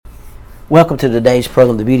Welcome to today's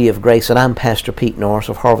program, The Beauty of Grace, and I'm Pastor Pete Norris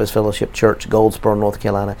of Harvest Fellowship Church, Goldsboro, North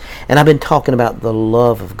Carolina, and I've been talking about the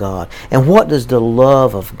love of God. And what does the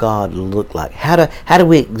love of God look like? How do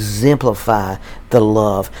we exemplify the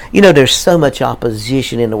love? You know, there's so much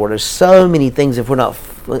opposition in the world. There's so many things, if we're not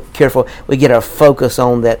careful, we get our focus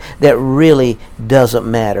on that really doesn't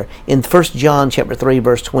matter. In 1 John chapter 3,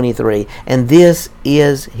 verse 23, and this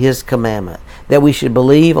is his commandment, that we should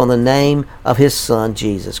believe on the name of his Son,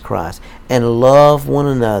 Jesus Christ, and love one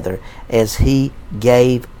another as he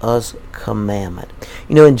gave us commandment.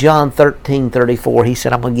 You know, in John 13:34, he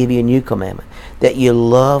said, I'm going to give you a new commandment, that you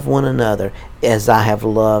love one another as I have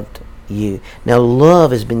loved you. Now,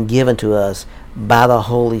 love has been given to us by the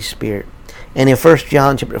Holy Spirit. And in 1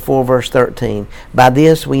 John chapter 4, verse 13, by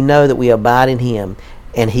this we know that we abide in him,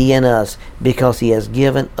 and he in us, because he has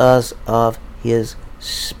given us of his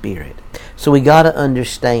Spirit. So we got to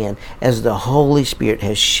understand, as the Holy Spirit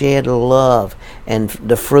has shed love and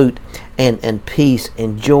the fruit and peace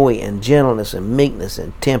and joy and gentleness and meekness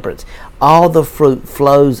and temperance, all the fruit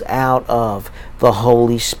flows out of the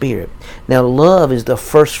Holy Spirit. Now, love is the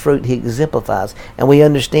first fruit he exemplifies, and we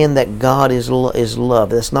understand that God is love.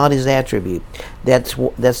 That's not his attribute.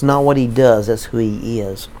 That's not what he does. That's who he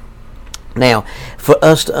is. Now, for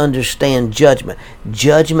us to understand judgment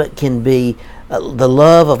can be the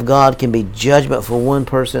love of God can be judgment for one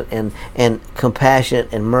person and compassionate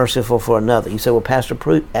and merciful for another. You say, well, Pastor,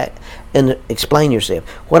 and explain yourself.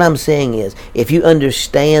 What I'm saying is, if you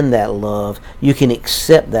understand that love, you can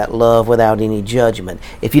accept that love without any judgment.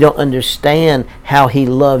 If you don't understand how he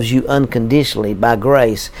loves you unconditionally by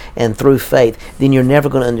grace and through faith, then you're never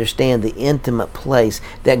going to understand the intimate place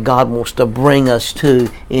that God wants to bring us to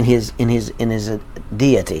in his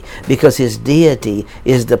deity, because his deity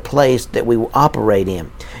is the place that we will operate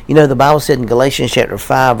in. You know, the Bible said in Galatians chapter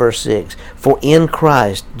 5, verse 6, for in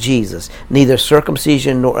Christ Jesus neither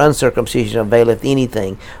circumcision nor uncircumcision availeth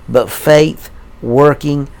anything, but faith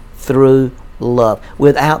working through love.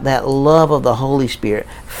 Without that love of the Holy Spirit,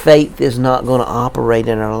 faith is not going to operate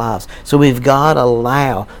in our lives. So we've got to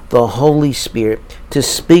allow the Holy Spirit to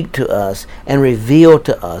speak to us and reveal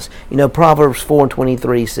to us. You know, Proverbs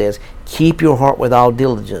 4:23 says, keep your heart with all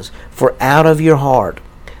diligence, for out of your heart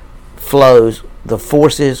flows the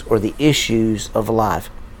forces or the issues of life.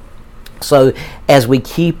 So as we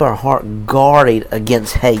keep our heart guarded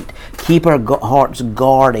against hate, keep our hearts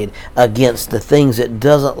guarded against the things that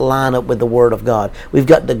doesn't line up with the Word of God, we've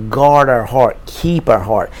got to guard our heart, keep our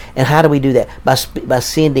heart. And how do we do that? By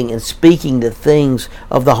sending and speaking the things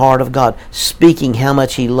of the heart of God, speaking how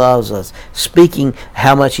much he loves us, speaking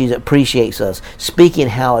how much he appreciates us, speaking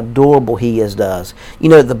how adorable he is to us. You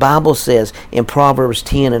know, the Bible says in Proverbs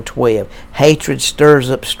 10 and 12, hatred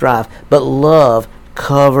stirs up strife, but love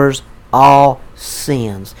covers all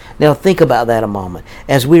sins. Now think about that a moment.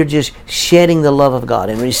 As we're just shedding the love of God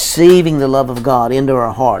and receiving the love of God into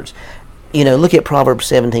our hearts, you know, look at Proverbs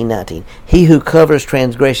 17:19. He who covers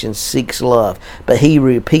transgression seeks love, but he who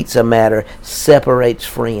repeats a matter separates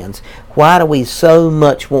friends. Why do we so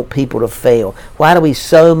much want people to fail? Why do we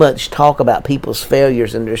so much talk about people's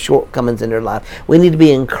failures and their shortcomings in their life? We need to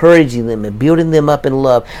be encouraging them and building them up in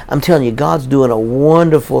love. I'm telling you, God's doing a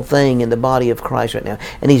wonderful thing in the body of Christ right now.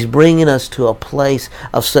 And he's bringing us to a place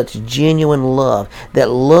of such genuine love, that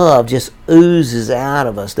love just oozes out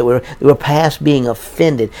of us, that we're past being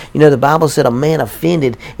offended. You know, the Bible said a man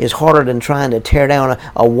offended is harder than trying to tear down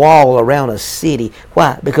a wall around a city.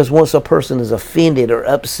 Why? Because once a person is offended or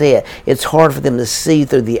upset, it's hard for them to see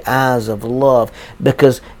through the eyes of love,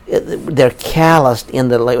 because they're calloused in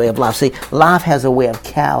the way of life. See, life has a way of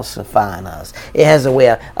calcifying us. It has a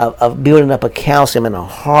way of building up a calcium and a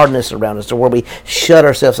hardness around us, to where we shut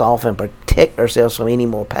ourselves off and protect ourselves from any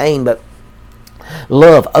more pain. But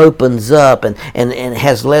love opens up and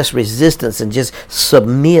has less resistance and just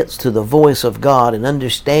submits to the voice of God, and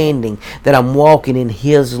understanding that I'm walking in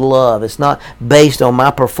his love. It's not based on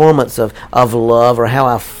my performance of love or how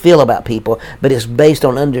I feel about people, but it's based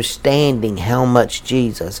on understanding how much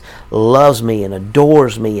Jesus loves me and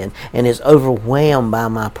adores me and is overwhelmed by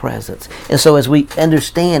my presence. And so as we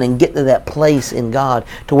understand and get to that place in God,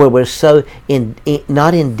 to where we're so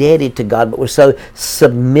not indebted to God, but we're so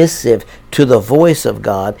submissive to the voice of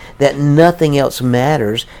God, that nothing else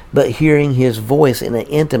matters but hearing his voice in an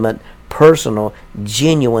intimate, personal,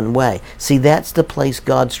 genuine way. See, that's the place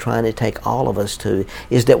God's trying to take all of us to,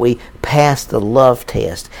 is that we pass the love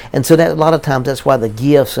test. And so that a lot of times that's why the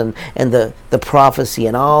gifts and the prophecy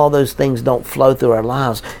and all those things don't flow through our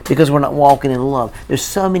lives, because we're not walking in love. There's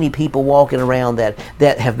so many people walking around that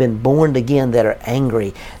have been born again that are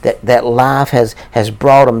angry, that life has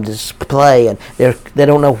brought them to display, and they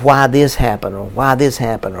don't know why this happened, or why this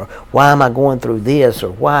happened, or why am I going through this,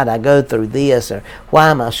 or why did I go through this, or why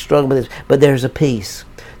am I struggling with this. But there's a peace.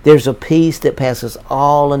 There's a peace that passes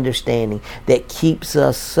all understanding, that keeps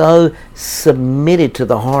us so submitted to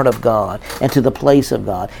the heart of God and to the place of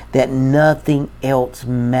God that nothing else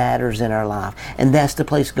matters in our life. And that's the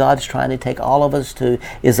place God's trying to take all of us to,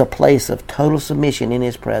 is a place of total submission in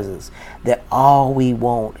His presence, that all we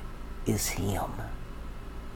want is Him.